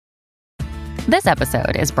This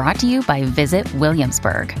episode is brought to you by Visit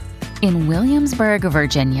Williamsburg. In Williamsburg,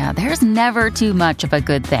 Virginia, there's never too much of a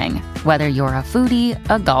good thing. Whether you're a foodie,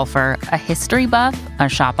 a golfer, a history buff, a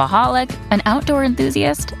shopaholic, an outdoor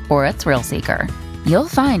enthusiast, or a thrill seeker, you'll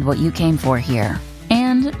find what you came for here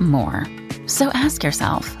and more. So ask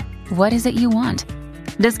yourself, what is it you want?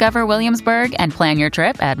 Discover Williamsburg and plan your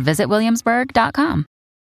trip at visitwilliamsburg.com.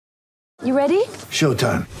 You ready?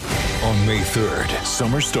 Showtime. On May 3rd,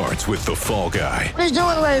 summer starts with The Fall Guy. What are you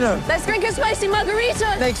doing later? Let's drink a spicy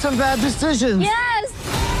margarita. Make some bad decisions.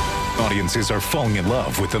 Yes! Audiences are falling in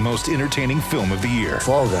love with the most entertaining film of the year.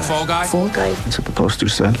 Fall Guy. Fall Guy? Fall guy. That's what the poster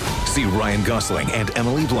said. See Ryan Gosling and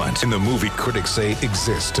Emily Blunt in the movie critics say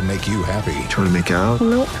exists to make you happy. Trying to make it out?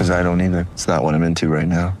 Nope. Because I don't either. It's not what I'm into right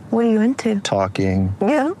now. What are you into? Talking.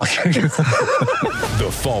 Yeah. The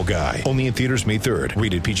Fall Guy. Only in theaters May 3rd.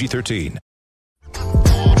 Rated PG-13.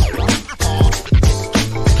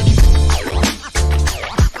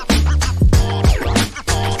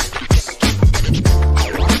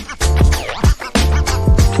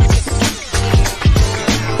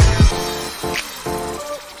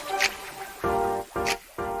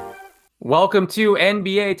 Welcome to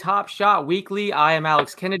NBA Top Shot Weekly. I am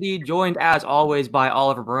Alex Kennedy, joined as always by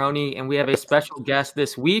Oliver Baroni, and we have a special guest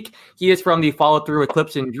this week. He is from the Follow Through with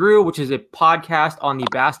Clips and Drew, which is a podcast on the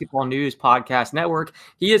Basketball News Podcast Network.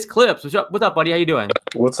 He is Clips. What's up, buddy? How you doing?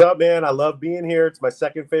 What's up, man? I love being here. It's my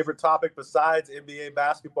second favorite topic besides NBA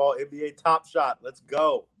basketball, NBA Top Shot. Let's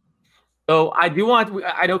go. So I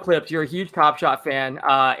know Clips, you're a huge Top Shot fan,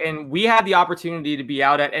 and we had the opportunity to be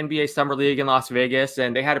out at NBA Summer League in Las Vegas,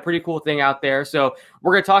 and they had a pretty cool thing out there. So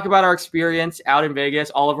we're going to talk about our experience out in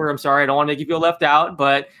Vegas. Oliver, I'm sorry, I don't want to make you feel left out,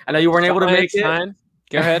 but I know you weren't able to make it. Fine.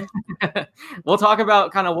 Go ahead. We'll talk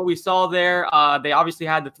about kind of what we saw there. They obviously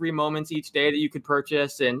had the 3 moments each day that you could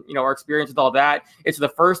purchase, and our experience with all that. It's the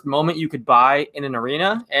first moment you could buy in an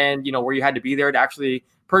arena, and where you had to be there to actually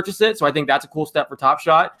purchase it. So I think that's a cool step for Top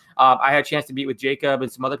Shot. I had a chance to meet with Jacob and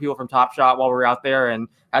some other people from Top Shot while we were out there and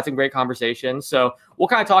had some great conversations. So we'll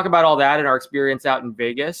kind of talk about all that and our experience out in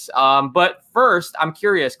Vegas. But first, I'm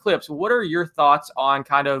curious, Clips, what are your thoughts on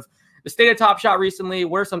kind of the state of Top Shot recently?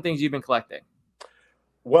 What are some things you've been collecting?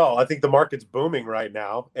 Well, I think the market's booming right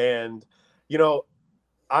now. And,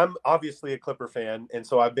 I'm obviously a Clipper fan. And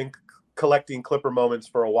so I've been collecting Clipper moments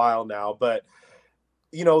for a while now. But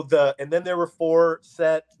and then there were 4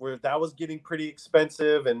 set where that was getting pretty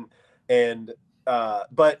expensive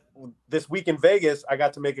but this week in Vegas, I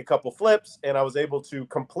got to make a couple flips and I was able to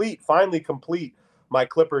finally complete my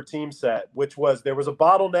Clipper team set, which was, there was a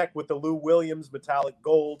bottleneck with the Lou Williams metallic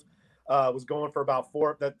gold, was going for about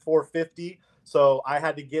 $450. So I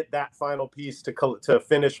had to get that final piece to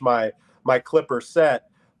finish my Clipper set.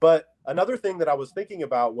 But another thing that I was thinking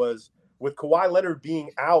about was, with Kawhi Leonard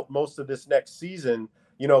being out most of this next season,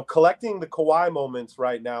 collecting the Kawhi moments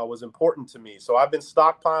right now was important to me. So I've been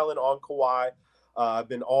stockpiling on Kawhi. I've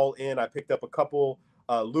been all in. I picked up a couple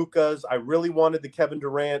Lukas. I really wanted the Kevin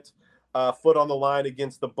Durant foot on the line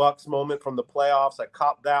against the Bucks moment from the playoffs. I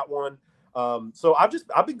copped that one. So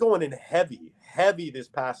I've been going in heavy this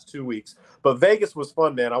past 2 weeks. But Vegas was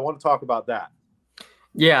fun, man. I want to talk about that.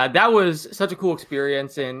 Yeah, that was such a cool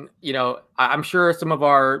experience. And, I'm sure some of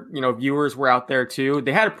our, viewers were out there too.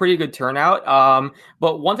 They had a pretty good turnout.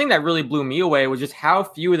 But one thing that really blew me away was just how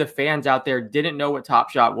few of the fans out there didn't know what Top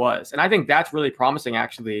Shot was. And I think that's really promising,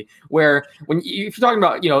 actually, where if you're talking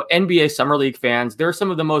about, NBA Summer League fans, they're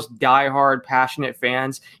some of the most diehard, passionate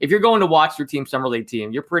fans. If you're going to watch your team Summer League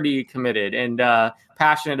team, you're pretty committed and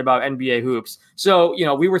passionate about NBA hoops. So,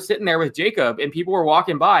 we were sitting there with Jacob and people were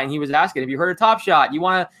walking by and he was asking, have you heard of Top Shot? You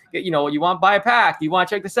want to, you want to buy a pack? You want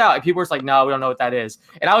to check this out? And people were just like, no, we don't know what that is.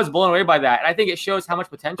 And I was blown away by that. And I think it shows how much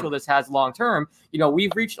potential this has long-term.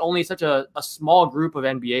 We've reached only such a small group of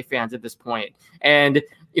NBA fans at this point. And,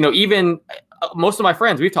 even most of my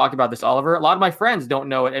friends, we've talked about this, Oliver, a lot of my friends don't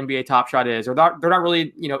know what NBA Top Shot is, or they're not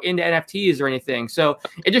really, into NFTs or anything. So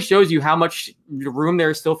it just shows you how much room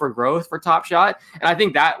there is still for growth for Top Shot. And I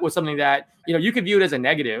think that was something that, you could view it as a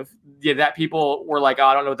negative, that people were like, oh,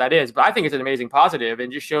 I don't know what that is. But I think it's an amazing positive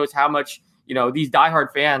and just shows how much, these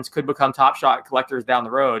diehard fans could become Top Shot collectors down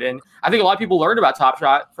the road. And I think a lot of people learned about Top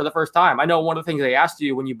Shot for the first time. I know one of the things they asked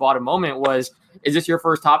you when you bought a moment was, is this your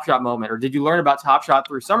first Top Shot moment? Or did you learn about Top Shot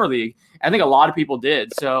through Summer League? I think a lot of people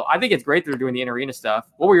did. So I think it's great that they're doing the in-arena stuff.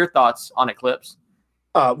 What were your thoughts on it, Clips?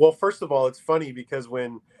 Well, first of all, it's funny because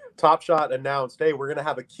when Top Shot announced, hey, we're going to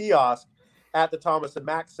have a kiosk at the Thomas and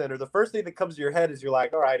Mack Center, the first thing that comes to your head is you're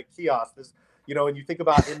like, all right, a kiosk. This, and you think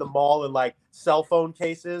about in the mall and like cell phone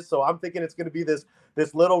cases. So I'm thinking it's going to be this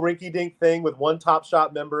little rinky-dink thing with one Top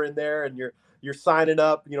Shot member in there, and you're you're signing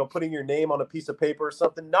up, you know, putting your name on a piece of paper or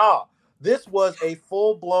something. Nah, this was a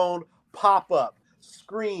full-blown pop-up,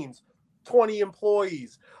 screens, 20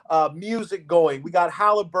 employees, music going. We got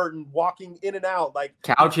Halliburton walking in and out, like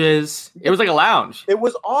couches. It was like a lounge. It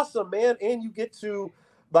was awesome, man. And you get to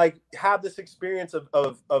like have this experience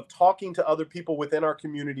of talking to other people within our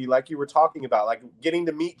community, like you were talking about, like getting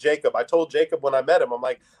to meet Jacob. I told Jacob when I met him, I'm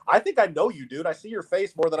like, I think I know you, dude. I see your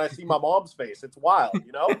face more than I see my mom's face. It's wild,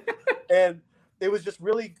 you know? And it was just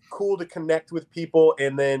really cool to connect with people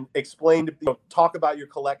and then explain to, you know, talk about your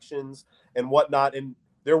collections and whatnot. And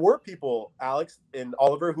there were people, Alex and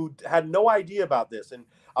Oliver, who had no idea about this. And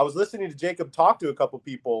I was listening to Jacob talk to a couple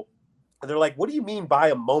people, and they're like, what do you mean by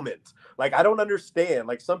a moment? Like, I don't understand.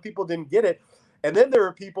 Like, some people didn't get it. And then there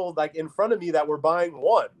were people like in front of me that were buying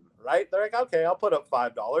one, right? They're like, okay, I'll put up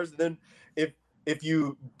 $5. And then if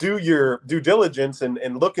you do your due diligence and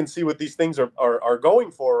look and see what these things are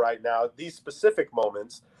going for right now, these specific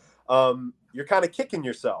moments, you're kind of kicking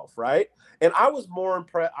yourself, right? And I was more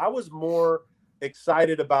impressed. I was more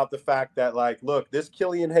excited about the fact that, like, look, this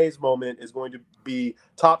Killian Hayes moment is going to be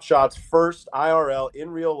Top Shot's first IRL in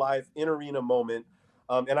real life in arena moment,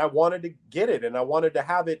 and I wanted to get it and I wanted to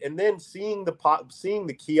have it. And then seeing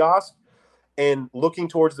the kiosk and looking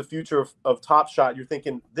towards the future of Top Shot, you're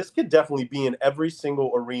thinking this could definitely be in every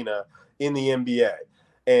single arena in the NBA,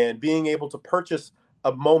 and being able to purchase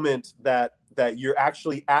a moment that you're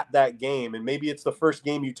actually at that game, and maybe it's the first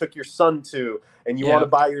game you took your son to and you want to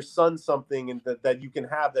buy your son something and that you can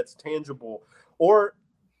have that's tangible. Or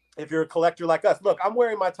if you're a collector like us, look, I'm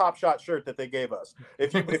wearing my Top Shot shirt that they gave us.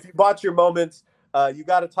 If you bought your moments, you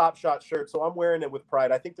got a Top Shot shirt, so I'm wearing it with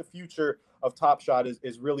pride. I think the future of Top Shot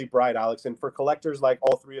is really bright, Alex, and for collectors like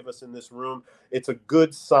all three of us in this room, it's a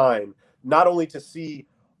good sign not only to see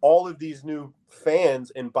all of these new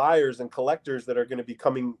fans and buyers and collectors that are going to be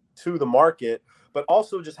coming to the market, but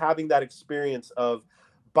also just having that experience of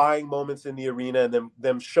buying moments in the arena and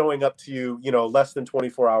them showing up to you, you know, less than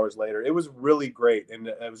 24 hours later. It was really great. And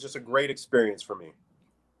it was just a great experience for me.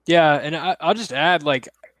 Yeah. And I'll just add, like,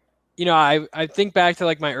 you know, I think back to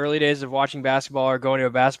like my early days of watching basketball or going to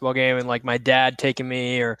a basketball game and like my dad taking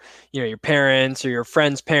me, or, you know, your parents or your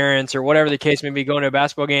friend's parents or whatever the case may be, going to a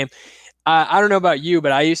basketball game. I don't know about you,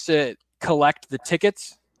 but I used to collect the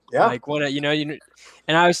tickets. Yeah. Like when,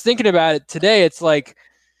 and I was thinking about it today. It's like,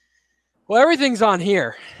 well, everything's on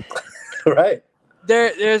here. Right.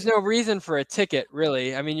 There's no reason for a ticket,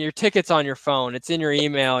 really. I mean, your ticket's on your phone. It's in your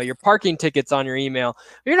email. Your parking ticket's on your email.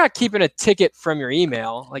 You're not keeping a ticket from your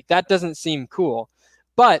email. Like, that doesn't seem cool.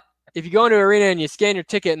 But if you go into an arena and you scan your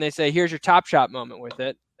ticket and they say, here's your Top Shot moment with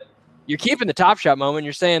it, you're keeping the Top Shot moment.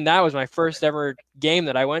 You're saying that was my first ever game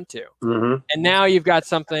that I went to. Mm-hmm. And now you've got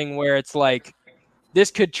something where it's like, this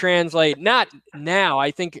could translate, not now.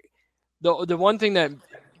 I think the one thing that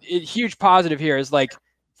huge positive here is, like,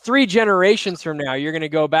 3 generations from now, you're going to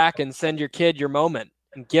go back and send your kid your moment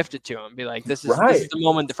and gift it to him. Be like, this is the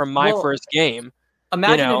moment from my first game.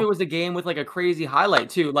 Imagine if it was a game with like a crazy highlight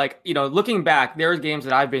too. Like, you know, looking back, there's games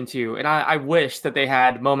that I've been to, and I wish that they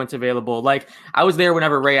had moments available. Like, I was there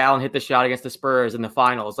whenever Ray Allen hit the shot against the Spurs in the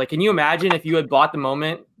finals. Like, can you imagine if you had bought the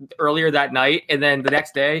moment earlier that night and then the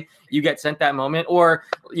next day you get sent that moment? Or,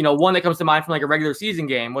 you know, one that comes to mind from like a regular season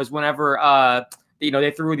game was whenever,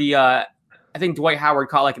 they threw the, I think Dwight Howard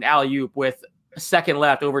caught like an alley-oop with a second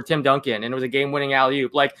left over Tim Duncan, and it was a game-winning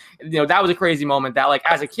alley-oop. Like, you know, that was a crazy moment that, like,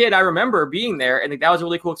 as a kid, I remember being there, and that was a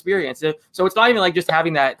really cool experience. So it's not even like just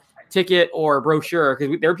having that ticket or brochure,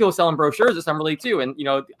 because there were people selling brochures at Summer League too. And, you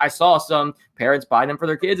know, I saw some parents buy them for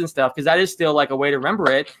their kids and stuff, because that is still like a way to remember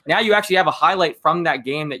it. Now you actually have a highlight from that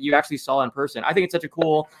game that you actually saw in person. I think it's such a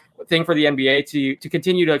cool thing for the NBA to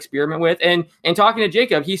continue to experiment with. And talking to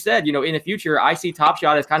Jacob, he said, you know, in the future, I see Top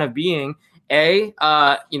Shot as kind of being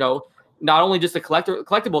not only just a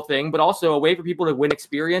collectible thing, but also a way for people to win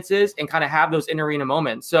experiences and kind of have those in-arena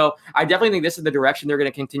moments. So I definitely think this is the direction they're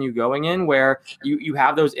going to continue going in, where you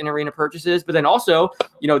have those in-arena purchases. But then also,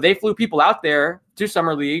 you know, they flew people out there to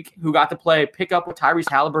Summer League who got to pick up with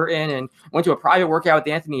Tyrese Halliburton and went to a private workout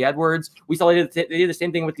with Anthony Edwards. We saw they did the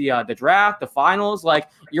same thing with the draft, the finals. Like,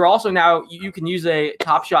 you're also now, you can use a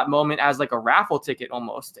Top Shot moment as like a raffle ticket,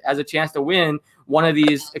 almost as a chance to win one of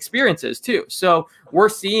these experiences too. So we're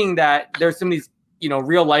seeing that there's some of these, you know,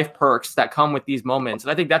 real life perks that come with these moments.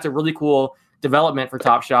 And I think that's a really cool development for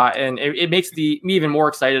Top Shot. And it makes me even more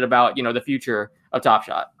excited about, you know, the future of Top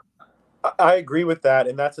Shot. I agree with that.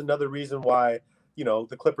 And that's another reason why, you know,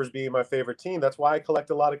 the Clippers being my favorite team, that's why I collect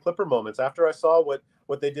a lot of Clipper moments. After I saw what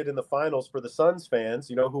they did in the finals for the Suns fans,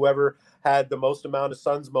 you know, whoever had the most amount of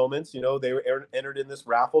Suns moments, you know, they were entered in this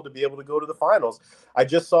raffle to be able to go to the finals. I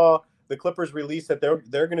just saw the Clippers released that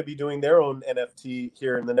they're going to be doing their own NFT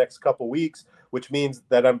here in the next couple weeks, which means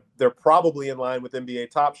that they're probably in line with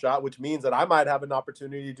NBA Top Shot, which means that I might have an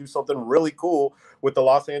opportunity to do something really cool with the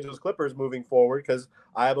Los Angeles Clippers moving forward, because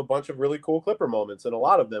I have a bunch of really cool Clipper moments and a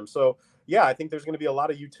lot of them. So yeah, I think there's going to be a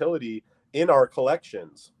lot of utility in our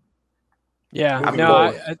collections. Yeah, no,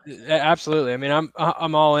 I absolutely. I mean,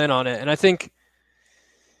 I'm all in on it, and I think,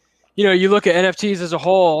 you know, you look at NFTs as a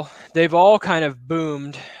whole, they've all kind of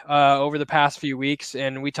boomed over the past few weeks,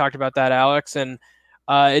 and we talked about that, Alex. And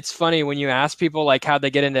it's funny when you ask people like how they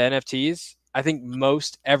get into NFTs. I think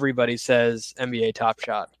most everybody says NBA Top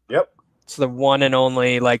Shot. Yep, it's the one and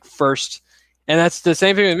only like first, and that's the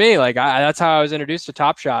same thing with me. Like that's how I was introduced to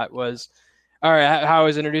Top Shot was, how I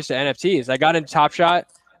was introduced to NFTs. I got into Top Shot.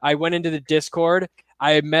 I went into the Discord.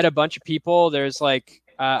 I met a bunch of people. There's like,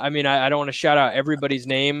 I mean, I don't want to shout out everybody's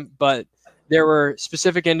name, but there were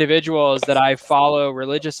specific individuals that I follow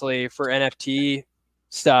religiously for NFT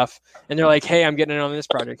stuff. And they're like, hey, I'm getting in on this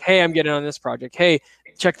project. Hey, I'm getting on this project. Hey,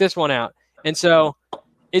 check this one out. And so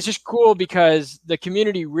it's just cool because the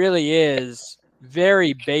community really is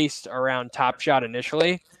very based around Top Shot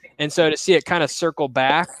initially. And so to see it kind of circle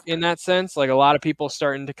back in that sense, like a lot of people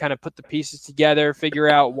starting to kind of put the pieces together, figure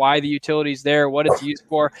out why the utility's there, what it's used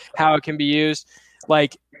for, how it can be used.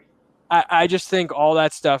 Like, I just think all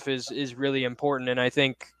that stuff is really important. And I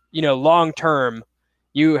think, you know, long term,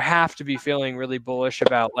 you have to be feeling really bullish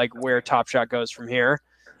about like where Top Shot goes from here.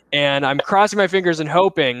 And I'm crossing my fingers and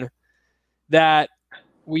hoping that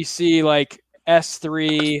we see like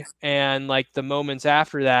S3 and like the moments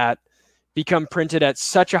after that become printed at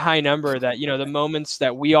such a high number that, you know, the moments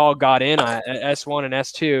that we all got in at S1 and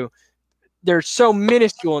S2, they're so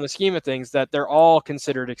minuscule in the scheme of things that they're all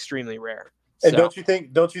considered extremely rare. And don't you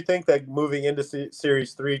think that moving into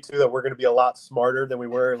Series 3 too, that we're going to be a lot smarter than we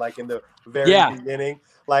were like in the very beginning?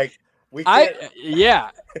 Like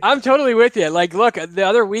I'm totally with you. Like, look, the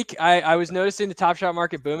other week I was noticing the Top Shot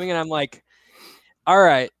market booming, and I'm like, all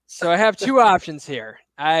right, so I have two options here.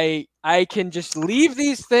 I can just leave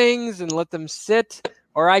these things and let them sit,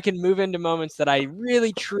 or I can move into moments that I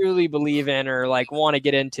really truly believe in or like want to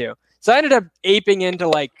get into. So I ended up aping into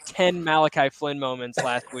like 10 Malachi Flynn moments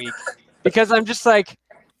last week because I'm just like,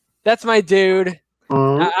 that's my dude.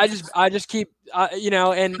 Mm-hmm. I just keep, you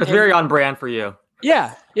know, and it's very on brand for you.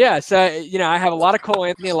 Yeah. So, you know, I have a lot of Cole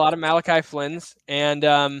Anthony, a lot of Malachi Flynn's, and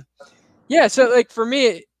so like for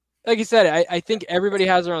me, like you said, I think everybody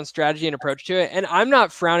has their own strategy and approach to it, and I'm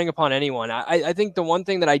not frowning upon anyone. I think the one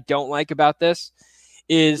thing that I don't like about this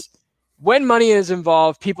is when money is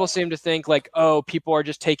involved, people seem to think like, oh, people are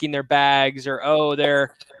just taking their bags, or, oh,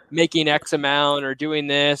 they're making X amount or doing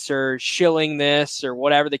this or shilling this or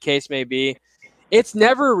whatever the case may be. It's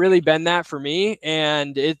never really been that for me,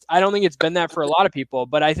 and I don't think it's been that for a lot of people,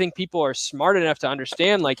 but I think people are smart enough to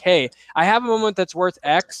understand like, hey, I have a moment that's worth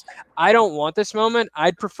X. I don't want this moment.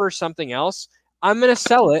 I'd prefer something else. I'm going to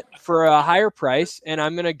sell it for a higher price, and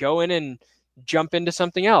I'm going to go in and jump into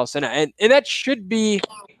something else. And that should be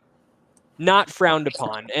not frowned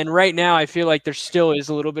upon. And right now I feel like there still is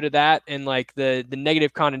a little bit of that, and like the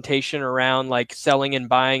negative connotation around like selling and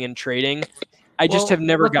buying and trading. I just have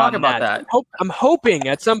never gotten that. I'm hoping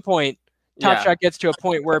at some point Top Shot gets to a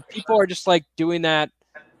point where people are just like doing that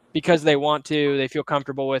because they want to, they feel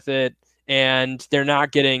comfortable with it, and they're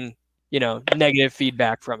not getting, you know, negative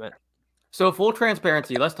feedback from it. So full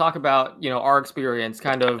transparency, let's talk about, you know, our experience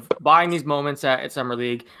kind of buying these moments at Summer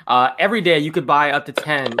League. Every day you could buy up to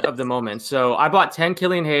 10 of the moments. So I bought 10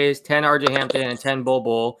 Killian Hayes, 10 RJ Hampton, and 10 Bol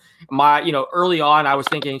Bol. Early on I was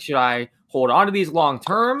thinking, should I hold on to these long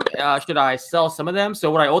term? Should I sell some of them? So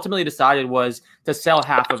what I ultimately decided was to sell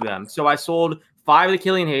half of them. So I sold 5 of the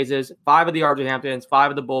Killian Hayeses, 5 of the RJ Hamptons,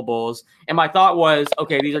 5 of the Bol Bols. And my thought was,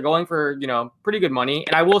 okay, these are going for, you know, pretty good money.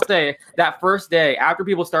 And I will say that first day, after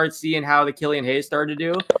people started seeing how the Killian Hayes started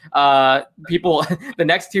to do, people, the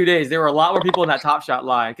next 2 days, there were a lot more people in that Top Shot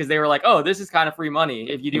line because they were like, oh, this is kind of free money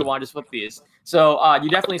if you do want to just flip these. So you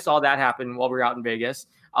definitely saw that happen while we were out in Vegas.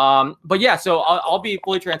 But yeah, so I'll be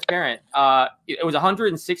fully transparent. It was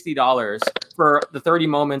 $160 for the 30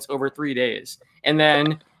 moments over 3 days. And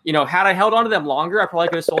then, you know, had I held on to them longer, I probably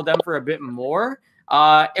could have sold them for a bit more.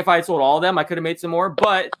 If I had sold all of them, I could have made some more.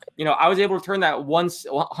 But, you know, I was able to turn that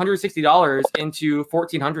 $160 into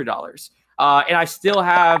 $1,400. And I still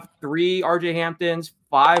have 3 RJ Hamptons,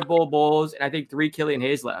 5 Bol Bols, and I think 3 Killian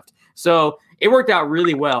Hayes left. So it worked out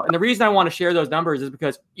really well. And the reason I want to share those numbers is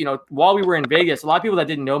because, while we were in Vegas, a lot of people that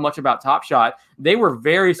didn't know much about Top Shot, they were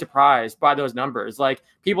very surprised by those numbers. Like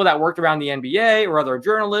people that worked around the NBA or other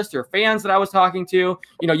journalists or fans that I was talking to,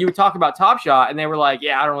 you would talk about Top Shot and they were like,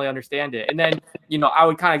 yeah, I don't really understand it. And then, I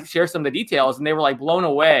would kind of share some of the details and they were like blown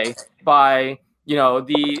away by,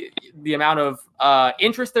 the amount of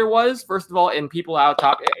interest there was, first of all, in people out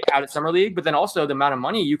at Summer League, but then also the amount of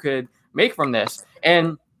money you could make from this.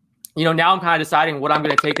 And now I'm kind of deciding what I'm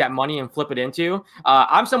going to take that money and flip it into.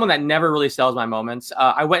 I'm someone that never really sells my moments.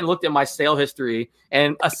 I went and looked at my sale history,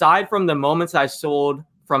 and aside from the moments I sold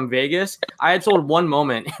from Vegas, I had sold one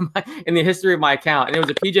moment in the history of my account, and it was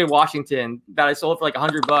a PJ Washington that I sold for like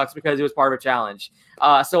 $100 because it was part of a challenge.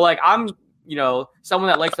 So like I'm someone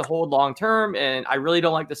that likes to hold long term, and I really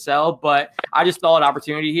don't like to sell, but I just saw an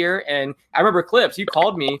opportunity here. And I remember Clips, you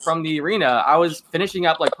called me from the arena. I was finishing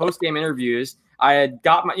up like post-game interviews. I had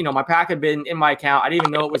got my pack had been in my account. I didn't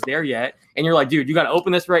even know it was there yet. And you're like, dude, you got to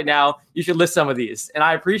open this right now. You should list some of these. And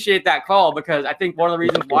I appreciate that call because I think one of the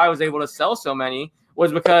reasons why I was able to sell so many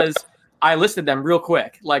was because I listed them real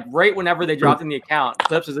quick, like right whenever they dropped in the account.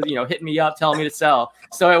 Clips was, hitting me up, telling me to sell.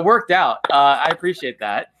 So it worked out. I appreciate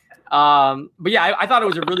that. But yeah, I thought it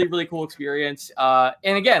was a really, really cool experience.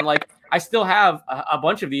 And again, like I still have a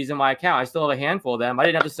bunch of these in my account. I still have a handful of them. I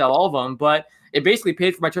didn't have to sell all of them, but it basically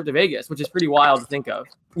paid for my trip to Vegas, which is pretty wild to think of.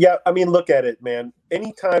 Yeah, I mean, look at it, man.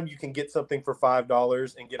 Anytime you can get something for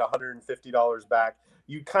 $5 and get $150 back,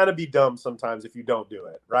 you kind of be dumb sometimes if you don't do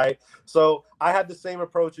it, right? So I had the same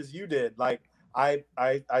approach as you did. Like I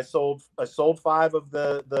sold 5 of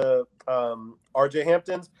the RJ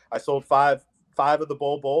Hamptons. I sold five of the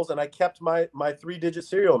Bulls, and I kept my 3-digit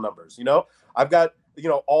serial numbers. I've got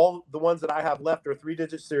all the ones that I have left are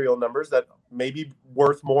 3-digit serial numbers that may be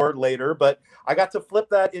worth more later, but I got to flip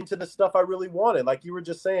that into the stuff I really wanted. Like you were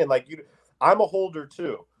just saying, I'm a holder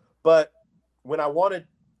too, but when I wanted,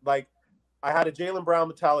 like I had a Jaylen Brown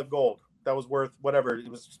metallic gold that was worth whatever, it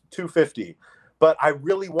was $250, but I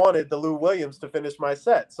really wanted the Lou Williams to finish my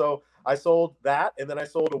set. So I sold that, and then I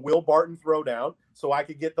sold a Will Barton throwdown so I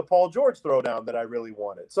could get the Paul George throwdown that I really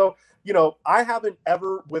wanted. So, I haven't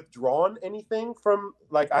ever withdrawn anything from,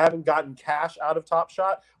 like, I haven't gotten cash out of Top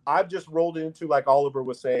Shot. I've just rolled it into, like Oliver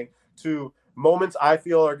was saying, to moments I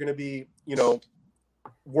feel are going to be,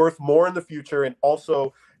 worth more in the future, and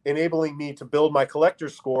also enabling me to build my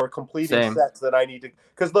collector's score, completing sets that I need to.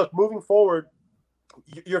 Because, look, moving forward,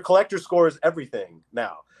 your collector's score is everything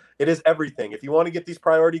now. It is everything. If you want to get these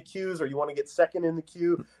priority queues or you want to get second in the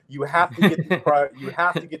queue, you have to get you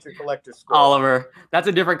have to get your collector score. Oliver, that's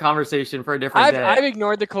a different conversation for a different day. I've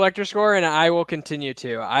ignored the collector score, and I will continue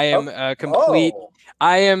to. I am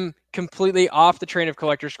I am completely off the train of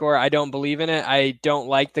collector score. I don't believe in it. I don't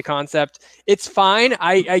like the concept. It's fine.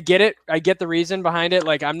 I get it. I get the reason behind it.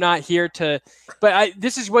 Like I'm not here to, but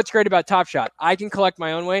this is what's great about Top Shot. I can collect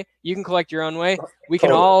my own way. You can collect your own way. We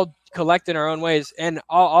can all collect in our own ways, and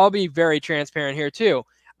I'll be very transparent here too.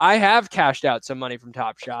 I have cashed out some money from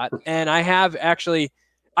Top Shot, and I have actually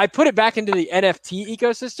I put it back into the NFT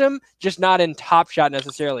ecosystem, just not in Top Shot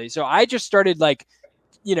necessarily. So I just started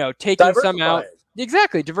taking some out.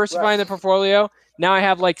 Exactly, diversifying the portfolio. Now I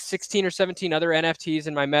have like 16 or 17 other NFTs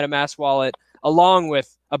in my MetaMask wallet, along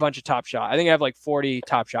with a bunch of Top Shot. I think I have like 40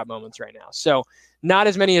 Top Shot moments right now. So not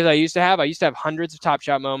as many as I used to have. I used to have hundreds of Top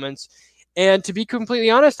Shot moments. And to be completely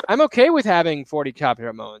honest, I'm okay with having 40 Top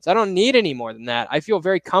Shot moments. I don't need any more than that. I feel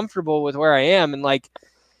very comfortable with where I am. And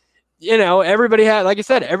everybody has, like I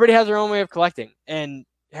said, everybody has their own way of collecting. And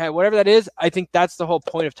whatever that is, I think that's the whole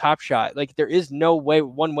point of Top Shot. Like there is no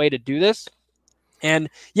one way to do this.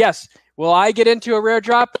 And yes, will I get into a rare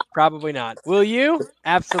drop? Probably not. Will you?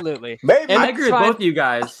 Absolutely. Maybe. I agree with both of you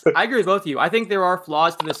guys. I agree with both of you. I think there are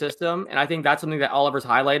flaws to the system, and I think that's something that Oliver's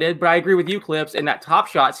highlighted. But I agree with you, Clips, in that Top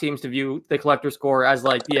Shot seems to view the collector score as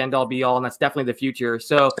like the end all be all, and that's definitely the future.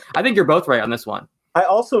 So I think you're both right on this one. I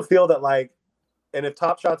also feel that and if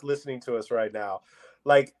Top Shot's listening to us right now,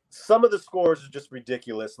 some of the scores are just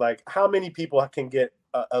ridiculous. Like how many people can get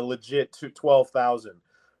a legit 12,000?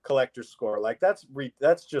 Collector score,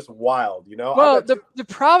 that's just wild, Well, the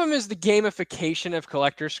problem is the gamification of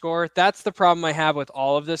collector score. That's the problem I have with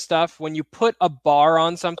all of this stuff. When you put a bar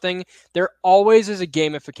on something, there always is a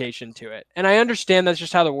gamification to it, and I understand that's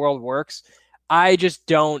just how the world works. I just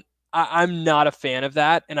don't. I'm not a fan of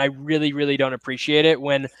that, and I really, really don't appreciate it.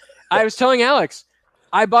 When I was telling Alex,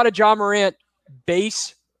 I bought a Ja Morant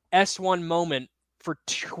base S1 moment for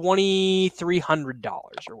 $2,300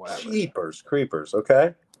 or whatever. Jeepers creepers,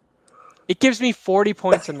 okay. It gives me 40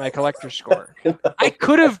 points in my collector score. I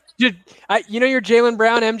could have, your Jaylen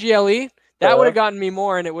Brown MGLE, That would have gotten me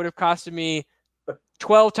more, and it would have costed me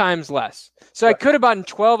 12 times less. So I could have bought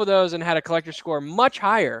 12 of those and had a collector score much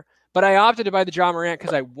higher, but I opted to buy the Ja Morant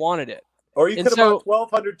because I wanted it. Or you could have bought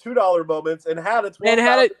 1,200 $2 moments and had it.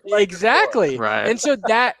 Exactly. Right. And so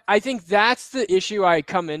I think that's the issue I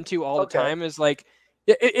come into all the time is like,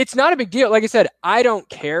 it's not a big deal. Like I said, I don't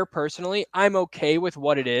care personally. I'm okay with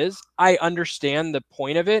what it is. I understand the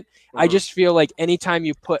point of it. I just feel like anytime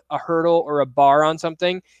you put a hurdle or a bar on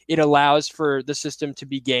something, it allows for the system to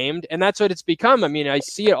be gamed. And that's what it's become. I mean, I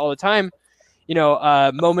see it all the time,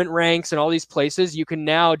 moment ranks and all these places. You can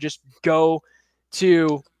now just go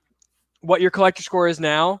to what your collector score is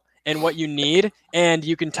now and what you need, and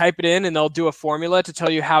you can type it in and they'll do a formula to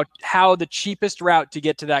tell you how the cheapest route to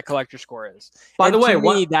get to that collector score is. By the way,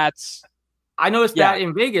 I noticed that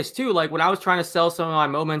in Vegas too. Like when I was trying to sell some of my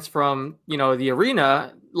moments from, the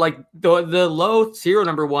arena, like the low serial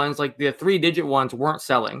number ones, like the 3-digit ones weren't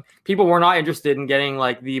selling. People were not interested in getting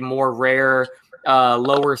like the more rare,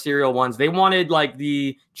 lower serial ones. They wanted like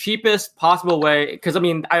the cheapest possible way. Cause I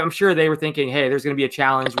mean, I'm sure they were thinking, hey, there's going to be a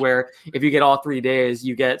challenge where if you get all 3 days,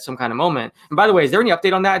 you get some kind of moment. And by the way, is there any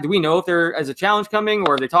update on that? Do we know if there is a challenge coming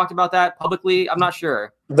or have they talked about that publicly? I'm not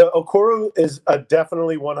sure. The Okoro is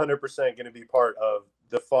definitely 100% going to be part of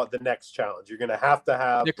the next challenge. You're going to have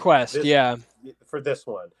the quest. For this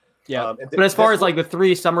one. Yeah. But as far as like the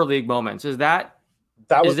 3 Summer League moments, is there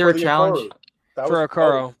a challenge for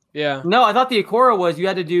Okoro? Yeah. No, I thought the Okoro was you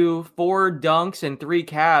had to do 4 dunks and 3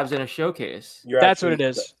 calves in a showcase. That's what it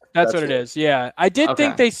is. That's what it is. Yeah. I did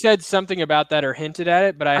think they said something about that or hinted at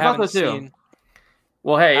it, but I haven't seen.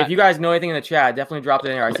 Well, hey, if you guys know anything in the chat, definitely drop it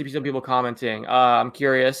in there. I see some people commenting. I'm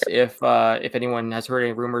curious if anyone has heard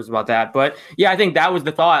any rumors about that. But yeah, I think that was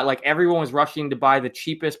the thought. Like everyone was rushing to buy the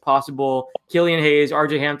cheapest possible Killian Hayes,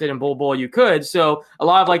 RJ Hampton, and Bol Bol you could. So a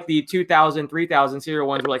lot of like the 2,000, 3,000 serial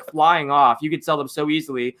ones were like flying off. You could sell them so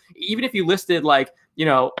easily. Even if you listed like, a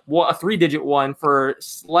 3-digit one for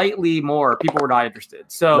slightly more, people were not interested.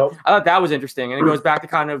 So I thought that was interesting. And it goes back to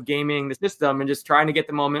kind of gaming the system and just trying to get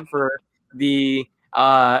the moment for the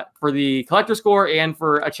collector score and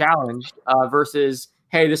for a challenge versus,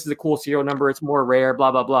 hey, this is a cool serial number. It's more rare,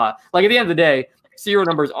 blah, blah, blah. Like at the end of the day, serial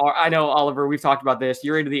numbers are, I know, Oliver, we've talked about this.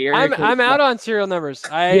 You're into the area. I'm out on serial numbers.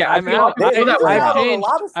 I'm out.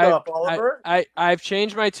 I've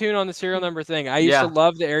changed my tune on the serial number thing. I used to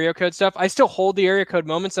love the area code stuff. I still hold the area code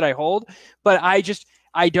moments that I hold, but I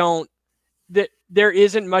don't, there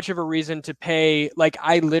isn't much of a reason to pay. Like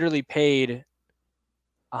I literally paid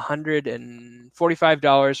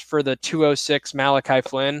 $145 for the 206 Malachi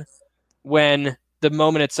Flynn when the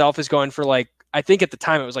moment itself is going for like, I think at the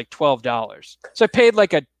time it was like $12. So I paid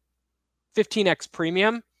like a 15x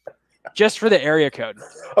premium just for the area code.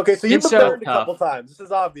 Okay, so you've been burned a couple times. This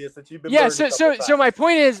is obvious that you've been burned a couple times. So my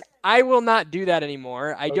point is I will not do that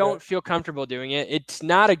anymore. I don't feel comfortable doing it. It's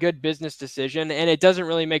not a good business decision, and it doesn't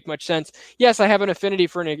really make much sense. Yes, I have an affinity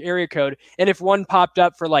for an area code, and if one popped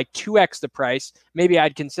up for like 2x the price, maybe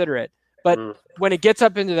I'd consider it. But when it gets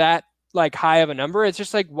up into that like high of a number, it's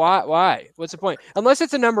just like, why? What's the point? Unless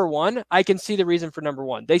it's a number 1, I can see the reason for number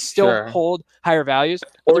 1. They still hold higher values.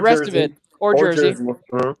 But the rest of it, or jersey.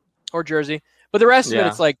 Or jersey. But the rest of it,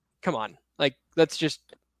 it's like, come on. Like, let's just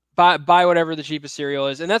buy whatever the cheapest cereal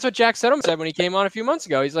is. And that's what Jack Sedum said when he came on a few months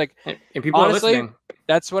ago. He's like, and people honestly,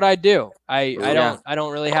 that's what I do. I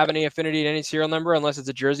don't really have any affinity to any serial number unless it's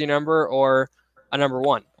a jersey number or a number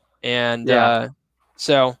 1. And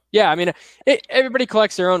so, I mean, everybody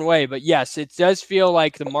collects their own way. But yes, it does feel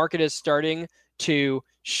like the market is starting to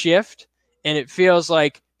shift. And it feels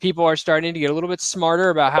like people are starting to get a little bit smarter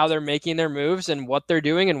about how they're making their moves and what they're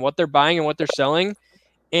doing and what they're buying and what they're selling.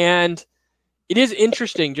 And it is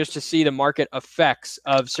interesting just to see the market effects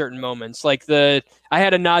of certain moments. Like I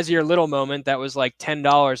had a Nasir Little moment that was like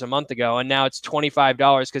 $10 a month ago, and now it's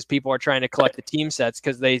 $25 because people are trying to collect the team sets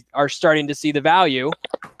because they are starting to see the value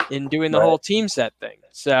in doing the whole team set thing.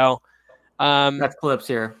 So that's clips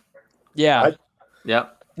here. Yeah.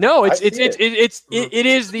 Yep. No, it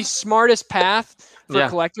is the smartest path for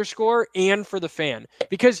collector score and for the fan,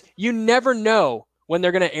 because you never know when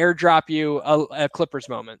they're going to airdrop you a Clippers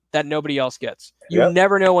moment that nobody else gets. You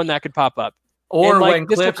never know when that could pop up. Or like when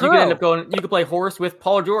clips, you could end up going, you could play horse with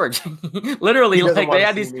Paul George. Literally, like they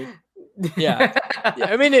had these. Yeah.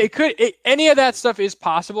 I mean, any of that stuff is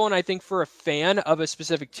possible. And I think for a fan of a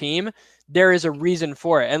specific team, there is a reason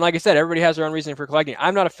for it. And like I said, everybody has their own reason for collecting.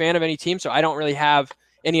 I'm not a fan of any team, so I don't really have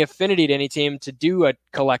any affinity to any team to do a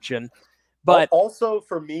collection. But also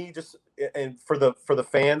for me, just and for the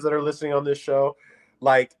fans that are listening on this show,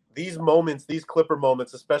 like these moments, these Clipper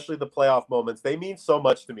moments, especially the playoff moments, they mean so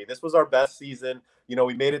much to me. This was our best season. You know,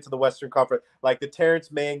 we made it to the Western Conference. Like the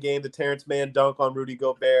Terrence Mann game, the Terrence Mann dunk on Rudy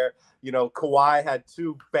Gobert. You know, Kawhi had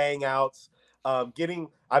 2 bang outs.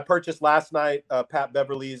 I purchased last night Pat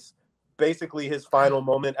Beverly's basically his final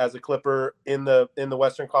moment as a Clipper in the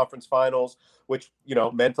Western Conference Finals, which, you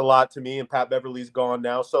know, meant a lot to me, and Pat Beverly's gone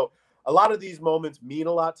now. So a lot of these moments mean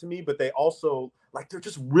a lot to me, but they also, like, they're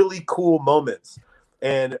just really cool moments.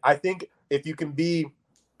 And I think if you can be,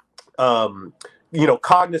 you know,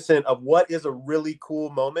 cognizant of what is a really cool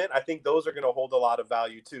moment, I think those are going to hold a lot of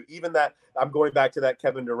value too. Even that, I'm going back to that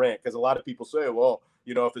Kevin Durant, because a lot of people say, well,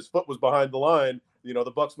 you know, if his foot was behind the line, you know,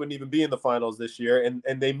 the Bucks wouldn't even be in the finals this year. And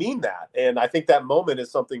they mean that. And I think that moment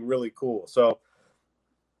is something really cool.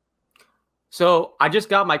 So I just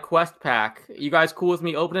got my Quest pack. You guys cool with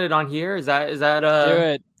me opening it on here? Is that Do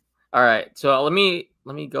it. All right. So let me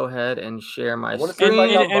go ahead and share my screen.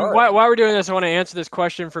 And while we're doing this, I want to answer this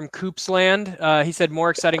question from Coopsland. He said,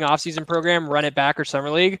 more exciting offseason program, run it back or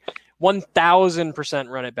summer league? 1,000%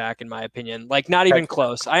 run it back, in my opinion. Like, not even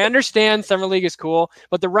close. I understand summer league is cool,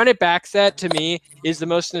 but the run it back set to me is the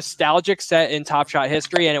most nostalgic set in Top Shot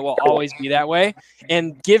history, and it will always be that way.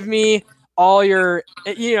 And give me all your,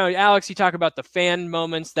 you know, Alex, you talk about the fan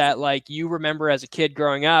moments that, like, you remember as a kid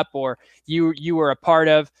growing up, or you were a part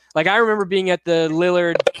of. Like, I remember being at the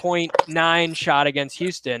Lillard .9 shot against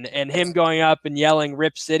Houston and him going up and yelling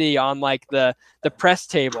Rip City on, like, the press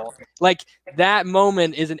table. Like, that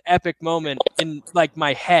moment is an epic moment in, like,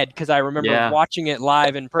 my head, because I remember watching it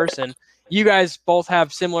live in person. You guys both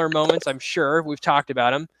have similar moments, I'm sure. We've talked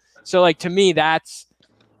about them. So, like, to me, that's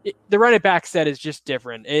the run it back set is just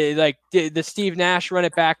different. Like the Steve Nash run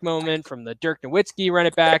it back moment, from the Dirk Nowitzki run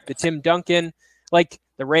it back, the Tim Duncan, like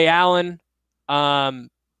the Ray Allen.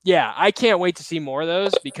 Yeah, I can't wait to see more of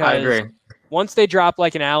those, because once they drop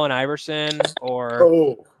like an Allen Iverson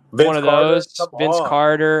or one of those, Vince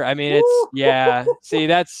Carter. I mean, See,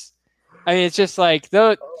 it's just like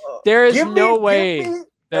there is no way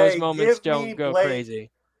those moments don't go crazy.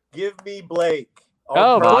 Give me Blake.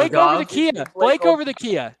 Blake over the Kia. Blake over the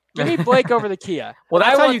Kia. Give me Blake over the Kia. Well,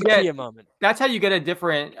 that's how you get Kia moment. That's how you get a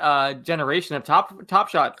different generation of Top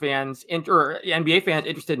Shot fans or NBA fans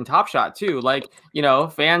interested in Top Shot too. Like, you know,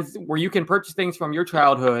 fans where you can purchase things from your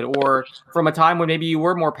childhood or from a time when maybe you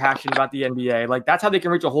were more passionate about the NBA. Like, that's how they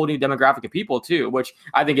can reach a whole new demographic of people too, which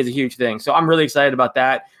I think is a huge thing. So I'm really excited about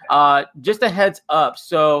that. Just a heads up.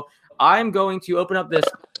 So I'm going to open up this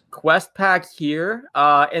Quest pack here,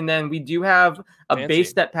 and then we do have a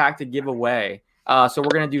base set pack to give away. So we're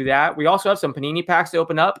going to do that. We also have some Panini packs to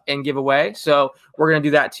open up and give away. So we're going to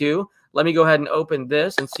do that too. Let me go ahead and open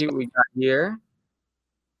this and see what we got here.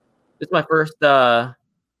 This is my first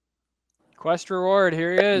Quest reward.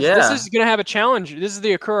 Here he is. Yeah. This is going to have a challenge. This is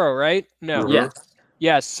the Akuro, right? No. Yes.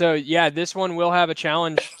 Yes. So, yeah, this one will have a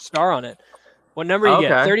challenge star on it. What number you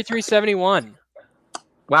get? 3371.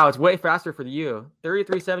 Wow, it's way faster for you.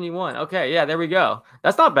 3371. Okay, yeah, there we go.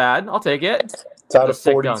 That's not bad. I'll take it. It's out of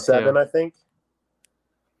 47, I think.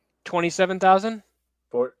 27,000?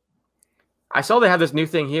 I saw they have this new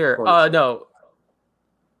thing here. No.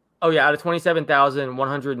 Oh yeah, out of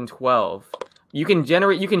 27,112. You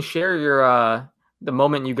can share your the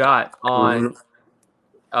moment you got on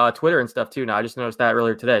Twitter and stuff too now. I just noticed that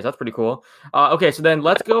earlier today. So that's pretty cool. Okay, so then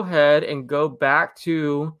let's go ahead and go back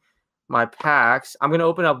to my packs. I'm going to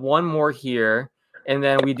open up one more here, and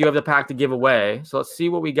then we do have the pack to give away. So let's see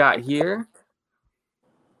what we got here.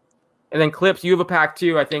 And then Clips, you have a pack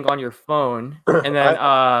too, I think, on your phone. And then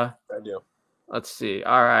I do. Let's see.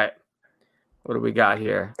 All right. What do we got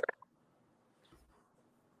here?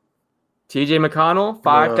 TJ McConnell,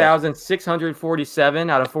 5,647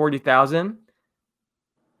 out of 40,000.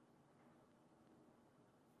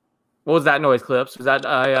 What was that noise, Clips? Was that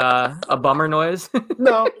a bummer noise?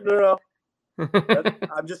 No.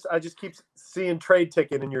 I just keep seeing trade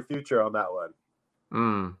ticket in your future on that one.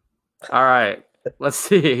 All right. Let's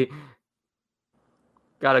see.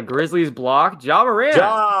 Got a Grizzlies block. Ja Morant.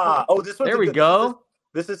 Oh, this one's there we go.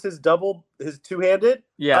 This is his two-handed?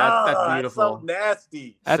 Yeah, that's beautiful. That's so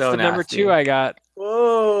nasty. That's so the number 2 I got.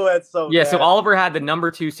 Oh, that's so nasty. So Oliver had the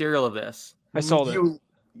number 2 cereal of this. I sold it.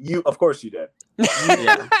 You, of course you did.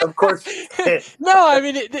 Yeah. Of course you did. No, I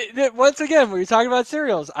mean, once again, we were talking about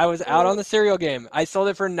cereals. I was out on the cereal game. I sold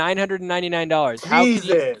it for $999.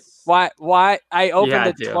 Jesus. Why? I opened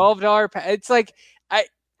a $12 pack. It's like,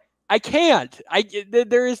 I can't.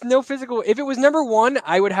 There is no physical. If it was number 1,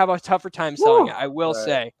 I would have a tougher time selling it. I will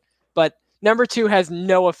say, but number 2 has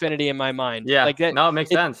no affinity in my mind. Yeah. Like that. No, it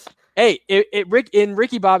makes sense. Hey, in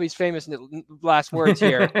Ricky Bobby's famous last words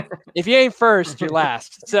here, if you ain't first, you're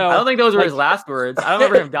last. So I don't think those were his last words. I don't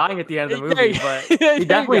remember him dying at the end of the movie, but he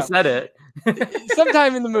definitely said it.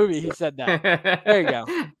 Sometime in the movie, he said that. There you go.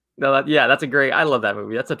 No, that's a great. I love that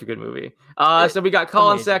movie. That's such a good movie. So we got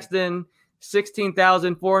Colin Sexton,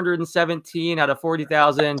 16,417 out of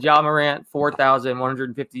 40,000. Ja Morant,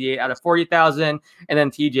 4,158 out of 40,000. And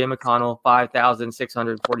then TJ McConnell,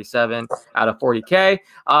 5,647 out of 40K.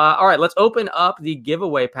 All right, let's open up the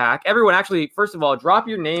giveaway pack. Everyone, actually, first of all, drop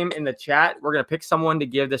your name in the chat. We're going to pick someone to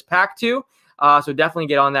give this pack to. So definitely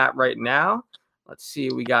get on that right now. Let's see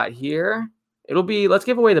what we got here. Let's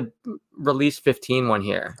give away the release 15 one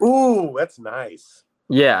here. Ooh, that's nice.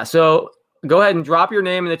 Yeah, so go ahead and drop your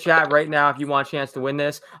name in the chat right now if you want a chance to win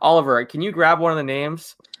this. Oliver, can you grab one of the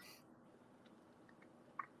names?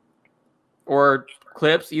 Or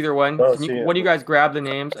Clips, either one. When do you guys grab the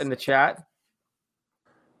names in the chat?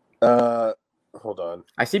 Hold on.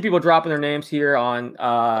 I see people dropping their names here on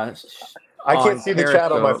I can't see the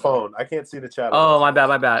chat on my phone. I can't see the chat. Oh, my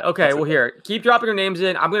bad. Okay, well, here. Keep dropping your names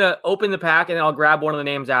in. I'm going to open the pack, and then I'll grab one of the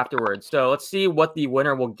names afterwards. So let's see what the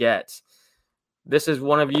winner will get. This is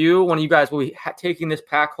one of you. One of you guys will be taking this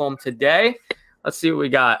pack home today. Let's see what we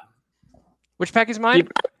got. Which pack is mine?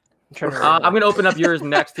 I'm going to open up yours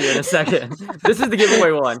next here in a second. This is the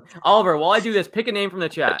giveaway one. Oliver, while I do this, pick a name from the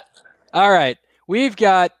chat. All right. We've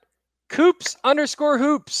got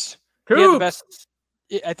Coops_Hoops. Coops.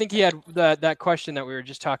 I think he had that question that we were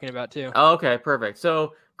just talking about too. Oh, okay, perfect.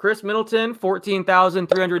 So Chris Middleton,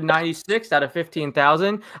 14,396 out of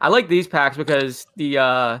 15,000. I like these packs because you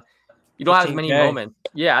don't have as many moments.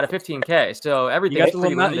 Yeah, out of 15K. So everything's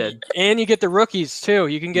pretty limited. And you get the rookies too.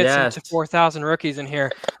 You can get some to 4,000 rookies in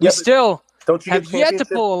here. Yeah, we still don't you have yet to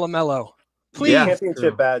pull a LaMelo. Please.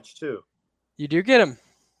 Championship badge too. You do get them.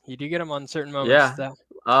 You do get them on certain moments. Yeah.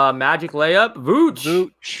 Magic layup,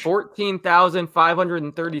 Vooch.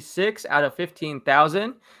 14,536 out of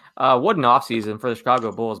 15,000. What an offseason for the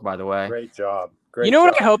Chicago Bulls, by the way. Great job.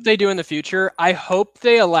 What I hope they do in the future? I hope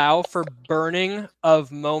they allow for burning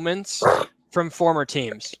of moments from former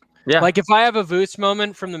teams. Yeah. Like if I have a Vooch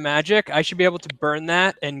moment from the Magic, I should be able to burn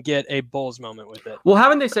that and get a Bulls moment with it. Well,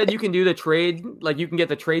 haven't they said you can do the trade? Like you can get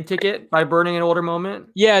the trade ticket by burning an older moment?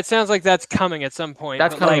 Yeah, it sounds like that's coming at some point.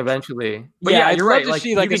 That's coming eventually. But yeah, you're right. To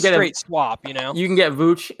see like a straight swap, you know? You can get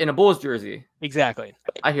Vooch in a Bulls jersey. Exactly.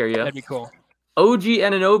 I hear you. That'd be cool. OG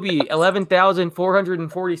Anunoby,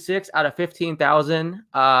 11,446 out of 15,000.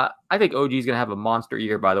 I think OG is going to have a monster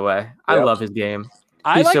year, by the way. I love his game.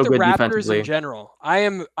 I like the Raptors in general. I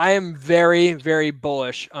am very, very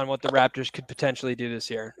bullish on what the Raptors could potentially do this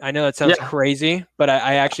year. I know that sounds crazy, but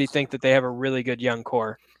I actually think that they have a really good young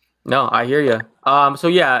core. No, I hear you. So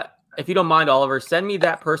yeah, if you don't mind, Oliver, send me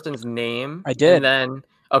that person's name. I did. And then,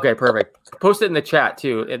 okay, perfect. Post it in the chat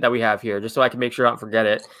too that we have here, just so I can make sure I don't forget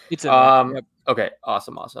it. It's yep. Okay,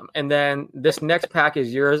 awesome. And then this next pack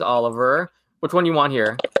is yours, Oliver. Which one you want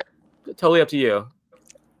here? Totally up to you.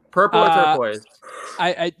 Purple or turquoise?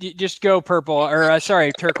 I just go purple or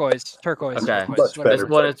turquoise. Okay.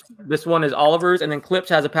 Turquoise, this one is Oliver's, and then Clips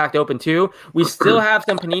has a pack to open too. We still have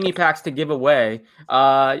some Panini packs to give away.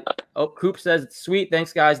 Coop says sweet.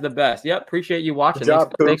 Thanks, guys. The best. Yep. Appreciate you watching.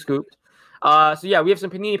 Thanks, Coop. So yeah, we have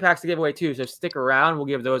some Panini packs to give away too. So stick around. We'll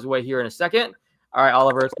give those away here in a second. All right,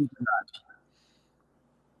 Oliver.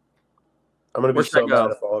 I'm going to be so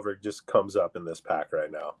mad if Oliver just comes up in this pack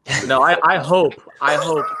right now. No, I hope.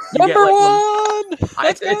 Number one!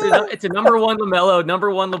 It's a number one LaMelo,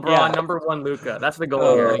 number one LeBron, number one Luka. That's the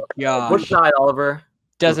goal here. Gosh. Which side, Oliver?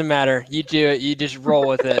 Doesn't matter. You do it. You just roll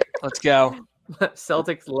with it. Let's go.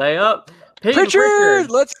 Celtics layup.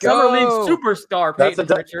 Pritchard, let's go. Summer League superstar. Peyton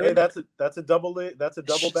Pritchard. Hey, that's a double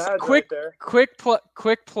badge. Quick, right there.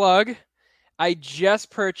 Quick plug. I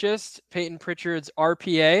just purchased Peyton Pritchard's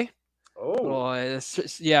RPA.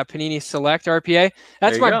 Panini Select RPA.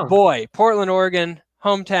 That's my boy, Portland, Oregon,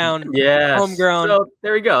 hometown, homegrown. So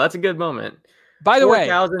there we go. That's a good moment. By the way,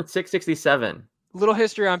 4,667. Little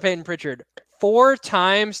history on Peyton Pritchard.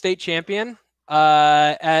 4-time state champion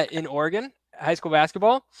in Oregon, high school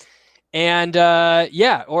basketball. And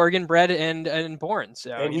Oregon bred and born.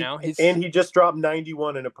 So he just dropped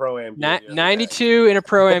 91 in a pro-am game. 92 in a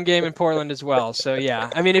pro-am game in Portland as well. So yeah,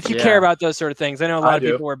 I mean, if you care about those sort of things, I know a lot of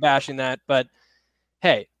people were bashing that, but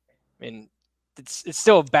hey, I mean, it's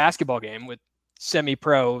still a basketball game with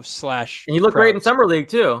semi-pro / And you look great in summer league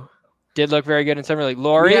too. Did look very good in summer league.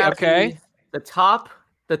 Laurie, okay. The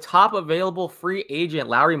top available free agent,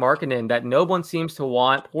 Lauri Markkanen, that no one seems to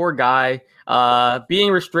want. Poor guy.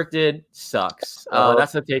 Being restricted sucks.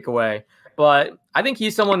 That's the takeaway. But I think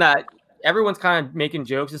he's someone that everyone's kind of making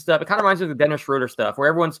jokes and stuff. It kind of reminds me of the Dennis Schroeder stuff, where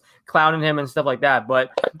everyone's clowning him and stuff like that.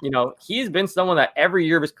 But he's been someone that every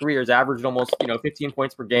year of his career has averaged almost 15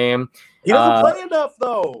 points per game. He doesn't play enough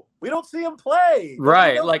though. We don't see him play.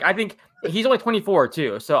 Right. Like I think he's only 24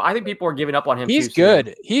 too, so I think people are giving up on him. He's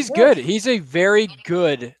good. He's good. He's a very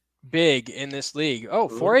good big in this league. Oh,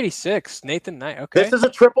 486, Nathan Knight. Okay. This is a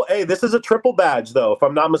triple. Hey, this is a triple badge though, if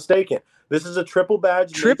I'm not mistaken. This is a triple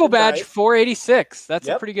badge. Triple Nathan badge Knight. 486. That's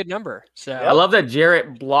a pretty good number. So I love that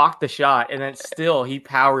Jarrett blocked the shot and then still he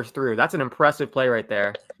powers through. That's an impressive play right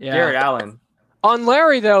there. Yeah. Jarrett Allen. On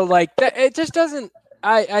Larry though, like it just doesn't.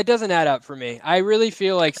 It doesn't add up for me. I really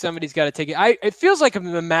feel like somebody's got to take it. It feels like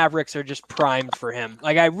the Mavericks are just primed for him.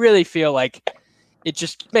 Like I really feel like it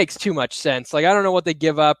just makes too much sense. Like I don't know what they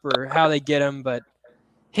give up or how they get him, but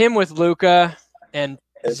him with Luka and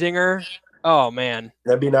Zinger. Oh man,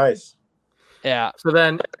 that'd be nice. Yeah. So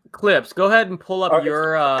then, Clips, go ahead and pull up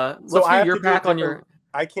your. Let's do your pack on your.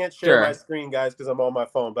 I can't share my screen, guys, because I'm on my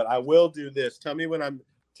phone. But I will do this. Tell me when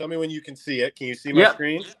you can see it. Can you see my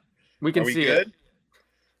screen? We can see it.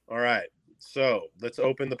 All right. So let's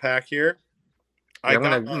open the pack here. I'm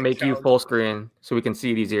gonna make you full screen so we can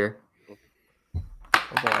see it easier.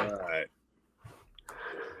 All right.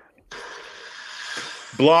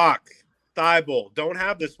 Block, Thibault. Don't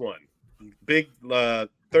have this one. Big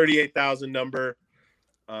 38,000 number.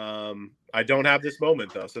 I don't have this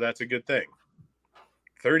moment though, so that's a good thing.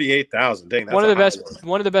 38,000. Dang, that's one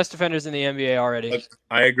of the best defenders in the NBA already.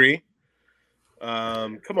 I agree.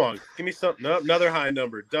 Come on, give me something. No, another high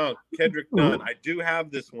number. Dunk, Kendrick Nunn. I do have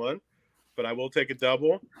this one, but I will take a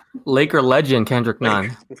double. Laker legend, Kendrick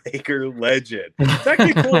Nunn. Laker legend. It's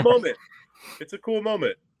actually a cool moment. It's a cool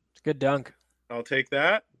moment. It's a good dunk. I'll take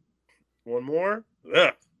that. One more.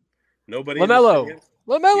 Ugh. Nobody. LaMelo. Yeah.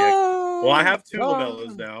 LaMelo. Well, I have two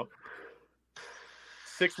LaMelos now.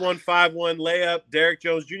 6'1", 5'1" layup. Derek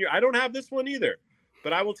Jones Jr. I don't have this one either,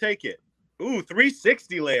 but I will take it. Ooh,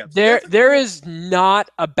 360 layups. There is not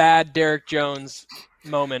a bad Derek Jones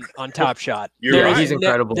moment on Top Shot. You're right. He's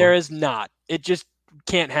incredible. There is not. It just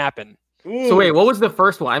can't happen. Ooh. So wait, what was the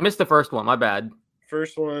first one? I missed the first one. My bad.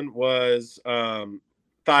 First one was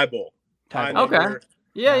Thibault. Okay.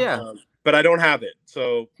 Yeah. But I don't have it.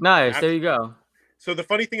 So nice. There you go. So the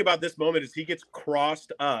funny thing about this moment is he gets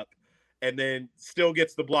crossed up and then still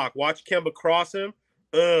gets the block. Watch Kemba cross him.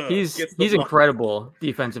 He's incredible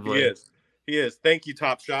defensively. He is. Thank you,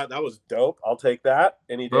 Top Shot. That was dope. I'll take that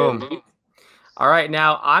any day. Boom. All right,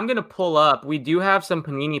 now I'm going to pull up. We do have some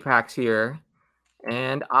Panini packs here,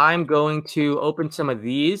 and I'm going to open some of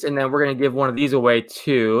these, and then we're going to give one of these away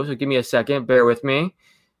too. So give me a second. Bear with me.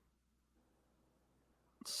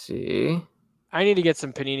 Let's see. I need to get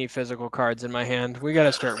some Panini physical cards in my hand. We got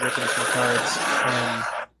to start ripping some cards.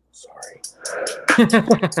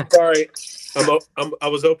 Sorry. I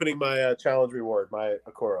was opening my challenge reward, my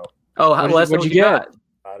Okoro. Oh, what'd you get?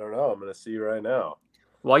 I don't know. I'm going to see right now.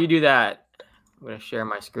 While you do that, I'm going to share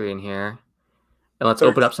my screen here. And let's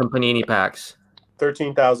open up some Panini packs.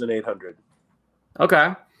 13,800.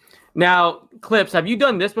 Okay. Now, Clips, have you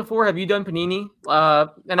done this before? Have you done Panini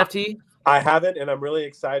NFT? I haven't, and I'm really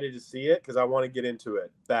excited to see it because I want to get into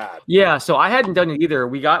it bad. Yeah, so I hadn't done it either.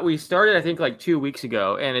 We started, I think, like 2 weeks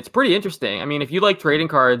ago, and it's pretty interesting. I mean, if you like trading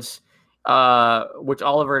cards, which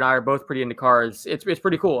Oliver and I are both pretty into cards, it's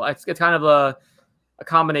pretty cool. It's kind of a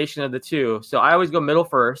combination of the two. So I always go middle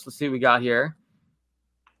first. Let's see what we got here.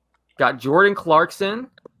 Got Jordan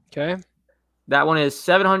Clarkson. Okay. That one is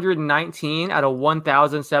 719 out of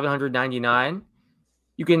 1,799.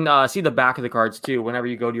 You can see the back of the cards too whenever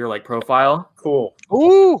you go to your profile. Cool.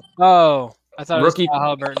 Ooh. Oh, I thought Rookie. It was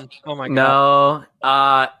Halliburton. Oh my God. No.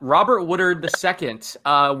 Robert Woodard II,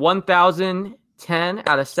 1,010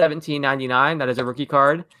 out of 1,799. That is a rookie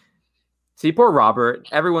card. See, poor Robert.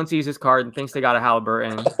 Everyone sees his card and thinks they got a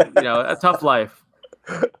Halliburton. A tough life.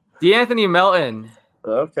 DeAnthony Melton.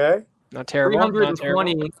 Okay. Not terrible.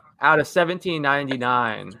 320 out of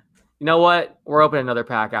 1,799. You know what? We're opening another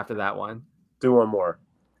pack after that one. Do one more.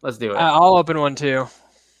 Let's do it. I'll open one too.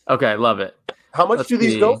 Okay, love it. How much do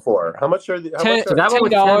these go for? How much are the? That one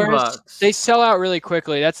was $10. They sell out really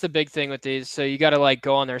quickly. That's the big thing with these. So you got to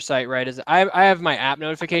go on their site, right? I have my app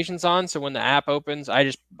notifications on, so when the app opens,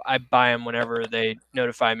 I buy them whenever they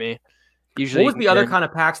notify me. Usually, what was the other kind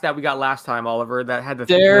of packs that we got last time, Oliver? That had the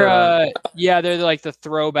they're like the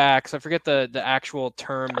throwbacks. I forget the actual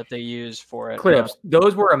term that they use for it. Clips.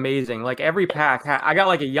 Those were amazing. Every pack I got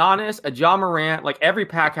a Giannis, a Ja Morant. Every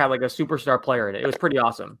pack had a superstar player in it. It was pretty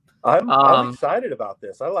awesome. I'm excited about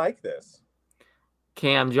this. I like this.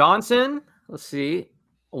 Cam Johnson. Let's see,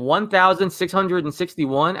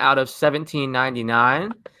 1,661 out of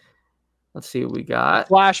 1,799. Let's see what we got.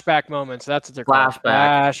 Flashback moments. That's what they're called.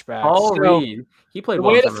 Flashback. Paul So, Reed. He played the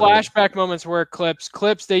well way in the some of these. flashback moments work,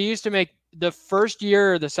 clips, they used to make the first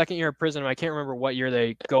year or the second year of Prism. I can't remember what year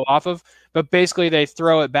they go off of, but basically they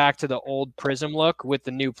throw it back to the old Prism look with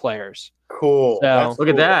the new players. Cool. So- That's Look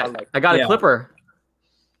at cool. that. like I got Yeah. a Clipper.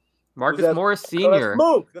 Marcus that? Morris Oh, Sr. that's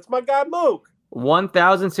Mook. That's my guy Mook.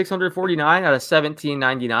 1,649 out of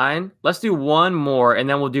 1,799. Let's do one more, and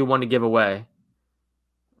then we'll do one to give away.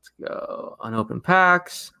 Let's go unopened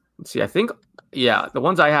packs. Let's see. I think, yeah, the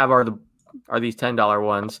ones I have are these $10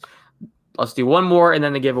 ones. Let's do one more, and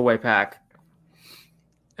then the giveaway pack.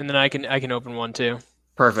 And then I can open one too.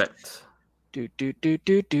 Perfect. Do. Let's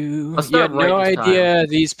You start had right no this idea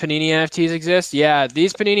these Panini NFTs exist? Yeah,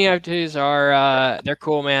 these Panini NFTs are they're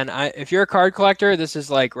cool, man. If you're a card collector, this is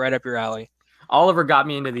like right up your alley. Oliver got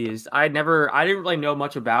me into these. I didn't really know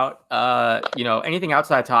much about, anything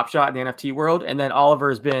outside Top Shot in the NFT world. And then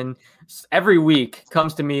Oliver's been every week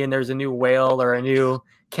comes to me and there's a new whale or a new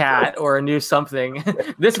cat or a new something.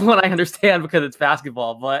 This one I understand because it's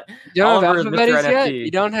basketball, but You don't Oliver have is Mr. Alphabeties yet? NFT.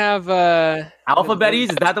 You don't have Alphabeties?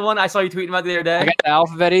 Is that the one I saw you tweeting about the other day? I got the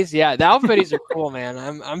Alphabeties. Yeah, the Alphabeties are cool, man.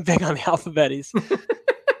 I'm big on the Alphabeties.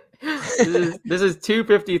 This is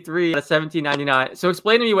 253 out of 1799. So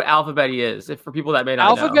explain to me what Alphabeti is, if for people that may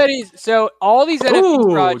not know. Alphabeties. So all these NFT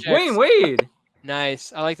Ooh, projects. Dwayne Wade.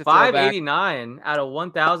 Nice. I like the throwback. 589 out of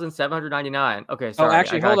 1,799. Okay, sorry. Oh,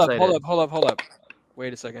 actually, I got excited. hold up.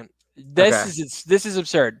 Wait a second. This is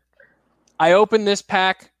absurd. I opened this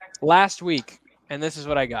pack last week, and this is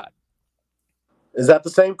what I got. Is that the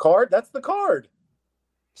same card? That's the card.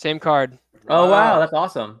 Same card. Oh, wow. That's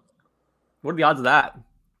awesome. What are the odds of that?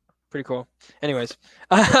 Pretty cool. Anyways.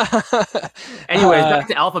 Back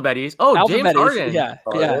to Alphabeties. Oh, James Alphabeties. Harden. Yeah.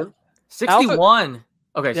 Harden. 61.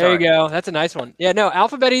 Okay, There sorry. you go. That's a nice one. Yeah, no,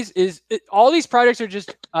 Alphabeties all these projects are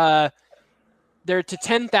just they're to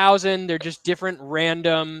 10,000. They're just different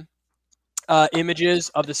random images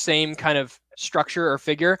of the same kind of structure or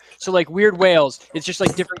figure. So like weird whales, it's just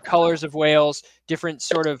like different colors of whales, different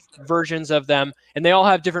sort of versions of them, and they all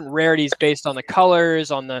have different rarities based on the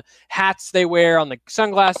colors, on the hats they wear, on the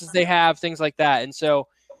sunglasses they have, things like that. And so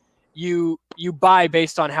you buy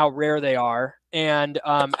based on how rare they are. And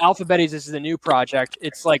Alphabeties is the new project.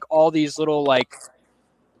 It's like all these little like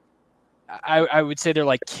I would say they're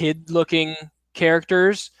like kid-looking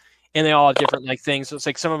characters, and they all have different like things. So it's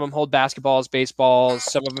like some of them hold basketballs, baseballs.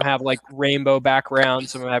 Some of them have like rainbow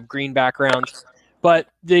backgrounds. Some of them have green backgrounds. But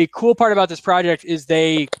the cool part about this project is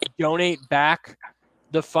they donate back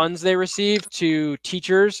the funds they receive to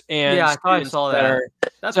teachers and Yeah, I thought I students saw that. are-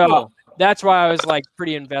 That's So, cool. That's why I was like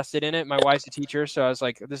pretty invested in it. My wife's a teacher, so I was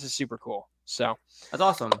like, this is super cool. So That's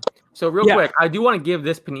awesome. So real quick, I do want to give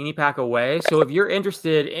this Panini pack away. So if you're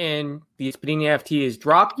interested in these Panini NFTs,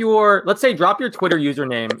 drop your Twitter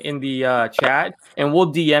username in the chat, and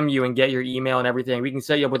we'll DM you and get your email and everything. We can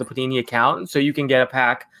set you up with a Panini account so you can get a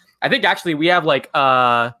pack. I think actually we have like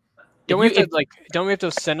don't we have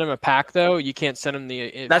to send them a pack though? You can't send them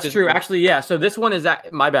the. That's physical- true. Actually, yeah. So this one is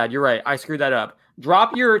my bad. You're right. I screwed that up.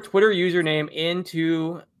 Drop your Twitter username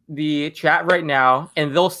into the chat right now,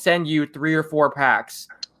 and they'll send you 3 or 4 packs,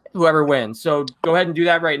 whoever wins. So go ahead and do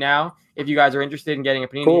that right now if you guys are interested in getting a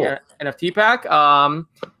Panini NFT pack.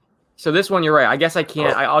 So this one, you're right. I guess I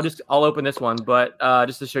can't. I'll open this one, but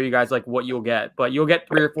just to show you guys like what you'll get. But you'll get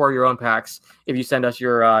 3 or 4 of your own packs if you send us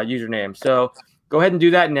your username. So go ahead and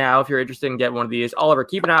do that now if you're interested in getting one of these. Oliver,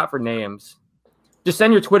 keep an eye out for names. Just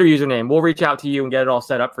send your Twitter username. We'll reach out to you and get it all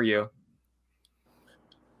set up for you.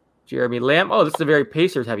 Jeremy Lamb. Oh, this is a very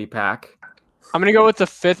Pacers heavy pack. I'm gonna go with the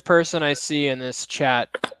 5th person I see in this chat.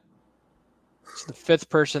 It's the 5th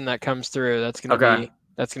person that comes through. That's gonna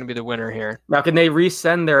be the winner here. Now, can they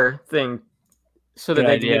resend their thing so that Good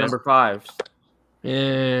they can idea. get number 5s?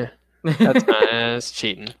 Yeah, that's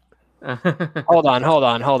cheating. Hold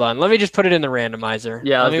on. Let me just put it in the randomizer.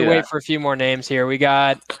 Yeah, let let's me do wait that. for a few more names here.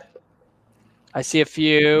 I see a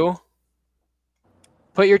few.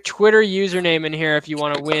 Put your Twitter username in here if you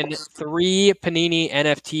want to win 3 Panini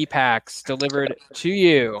NFT packs delivered to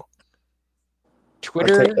you.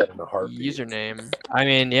 Twitter take that in a heartbeat. username. I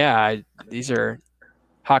mean, yeah, these are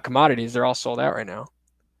hot commodities. They're all sold out right now.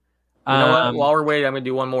 You know what? While we're waiting, I'm gonna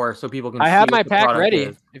do one more so people can. I see have what my the pack product ready.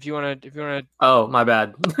 is. If you want to. Oh, my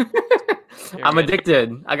bad. You're I'm good.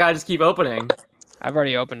 addicted. I gotta just keep opening. I've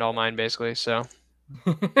already opened all mine basically. So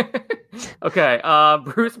Okay,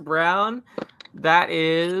 Bruce Brown. That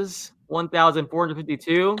is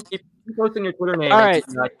 1,452. Keep posting your Twitter name. All right.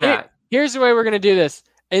 in the chat. here's the way we're gonna do this.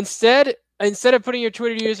 Instead of putting your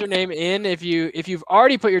Twitter username in, if you've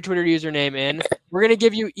already put your Twitter username in, we're gonna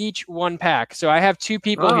give you each 1 pack. So I have 2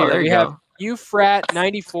 people Oh, here. there We you have go.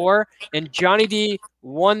 Ufrat94, and Johnny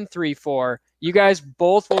D134. You guys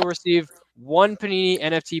both will receive one Panini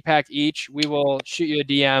NFT pack each. We will shoot you a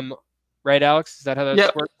DM, right, Alex? Is that how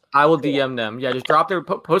that works? I will DM them. Yeah, just drop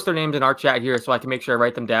post their names in our chat here so I can make sure I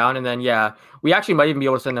write them down. And then we actually might even be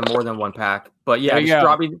able to send them more than one pack. But yeah, just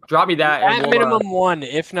drop me that. At minimum one,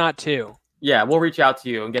 if not two. Yeah, we'll reach out to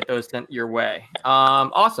you and get those sent your way.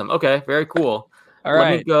 Awesome. Okay, very cool. All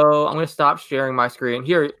right. Let me go. I'm gonna stop sharing my screen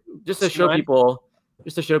here just to show people.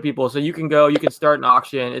 So you can start an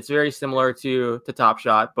auction. It's very similar to Top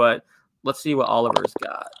Shot, but let's see what Oliver's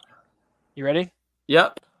got. You ready?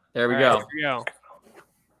 Yep. There we go. Here we go.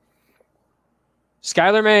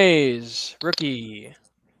 Skylar Mays, rookie.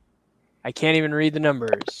 I can't even read the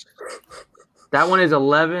numbers. That one is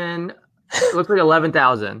 11. It looks like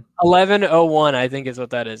 11,000. 1101, I think is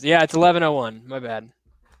what that is. Yeah, it's 1101. My bad.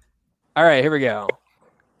 All right, here we go.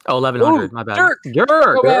 Oh, 1100. My bad. Dirk.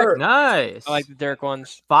 Nice. I like the Dirk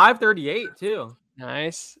ones. 538 too.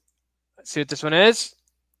 Nice. Let's see what this one is.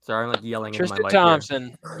 Sorry, I'm like yelling into my Tristan mic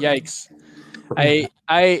Thompson. Here. Yikes.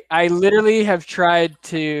 I literally have tried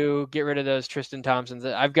to get rid of those Tristan Thompsons.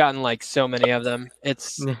 I've gotten like so many of them.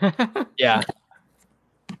 It's yeah.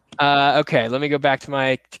 Okay, let me go back to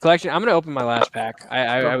my collection. I'm gonna open my last pack.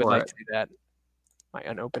 I would like to do that. My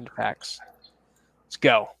unopened packs. Let's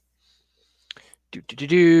go. You're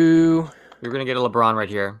gonna get a LeBron right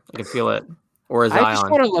here. I can feel it. Or a Zion. I just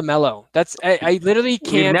want a LaMelo. That's I literally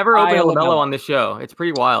can't. We've never opened a LaMelo on this show. It's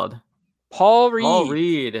pretty wild. Paul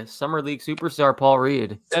Reed, Summer League superstar Paul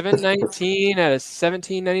Reed. 719 out of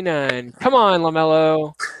 1799. Come on,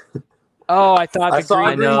 LaMelo. Oh, I thought the green.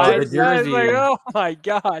 I know the jersey. Like, oh my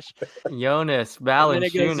gosh. Jonas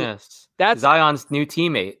Valanciunas. That's Zion's new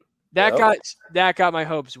teammate. That got my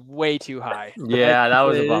hopes way too high. Yeah, that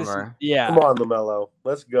was a bummer. Yeah. Come on, LaMelo.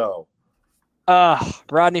 Let's go.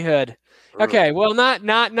 Rodney Hood. Okay, well, not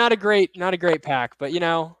a great pack, but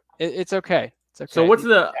it's okay. It's okay. So what's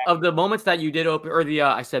of the moments that you did open, or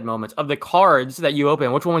I said moments of the cards that you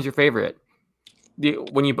opened? Which one was your favorite? The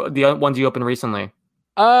ones you opened recently.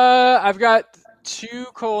 I've got 2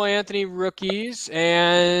 Cole Anthony rookies,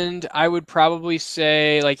 and I would probably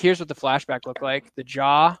say here's what the flashback looked like: the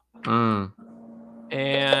Jaw and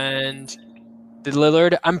the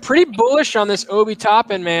Lillard. I'm pretty bullish on this Obi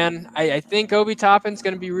Toppin, man. I think Obi Toppin's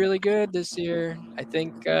going to be really good this year. I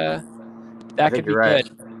think that could be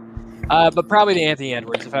good. But probably the Anthony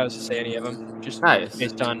Edwards, if I was to say any of them, just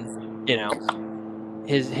based on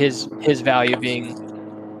his value being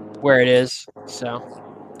where it is. So,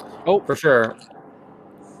 for sure.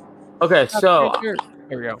 Okay, so here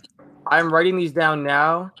we go. I'm writing these down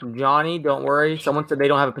now. Johnny, don't worry. Someone said they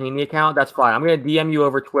don't have a Panini account. That's fine. I'm going to DM you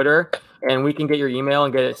over Twitter, and we can get your email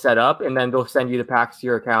and get it set up, and then they'll send you the packs to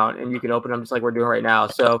your account, and you can open them just like we're doing right now.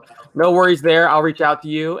 So no worries there. I'll reach out to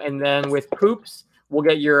you, and then with Poops, we'll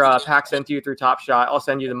get your pack sent to you through Top Shot. I'll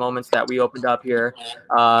send you the moments that we opened up here.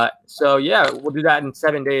 So yeah, we'll do that in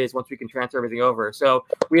 7 days once we can transfer everything over. So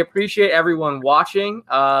we appreciate everyone watching.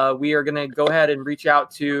 We are going to go ahead and reach out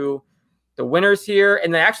to the winners here.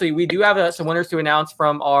 And then actually we do have some winners to announce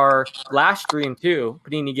from our last stream too,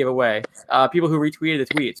 Panini giveaway, people who retweeted the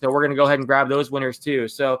tweet. So we're going to go ahead and grab those winners too.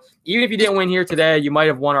 So even if you didn't win here today, you might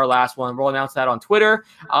have won our last one. We'll announce that on Twitter.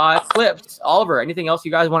 Clips, Oliver, anything else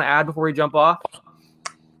you guys want to add before we jump off?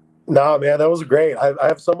 No, man, that was great. I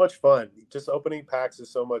have so much fun. Just opening packs is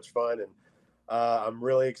so much fun. And I'm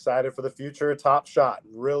really excited for the future of Top Shot.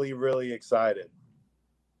 Really, really excited.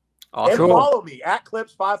 Awesome. And follow me at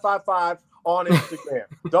Clips555 on Instagram.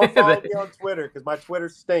 Don't follow me on Twitter because my Twitter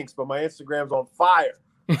stinks, but my Instagram's on fire.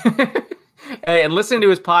 Hey, and listen to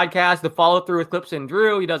his podcast, The Follow Through with Clips and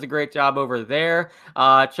Drew. He does a great job over there.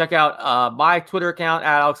 Check out my Twitter account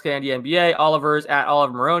at AlexCandyNBA, Oliver's at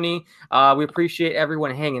Oliver Maroney. We appreciate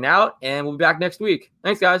everyone hanging out, and we'll be back next week.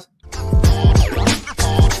 Thanks, guys.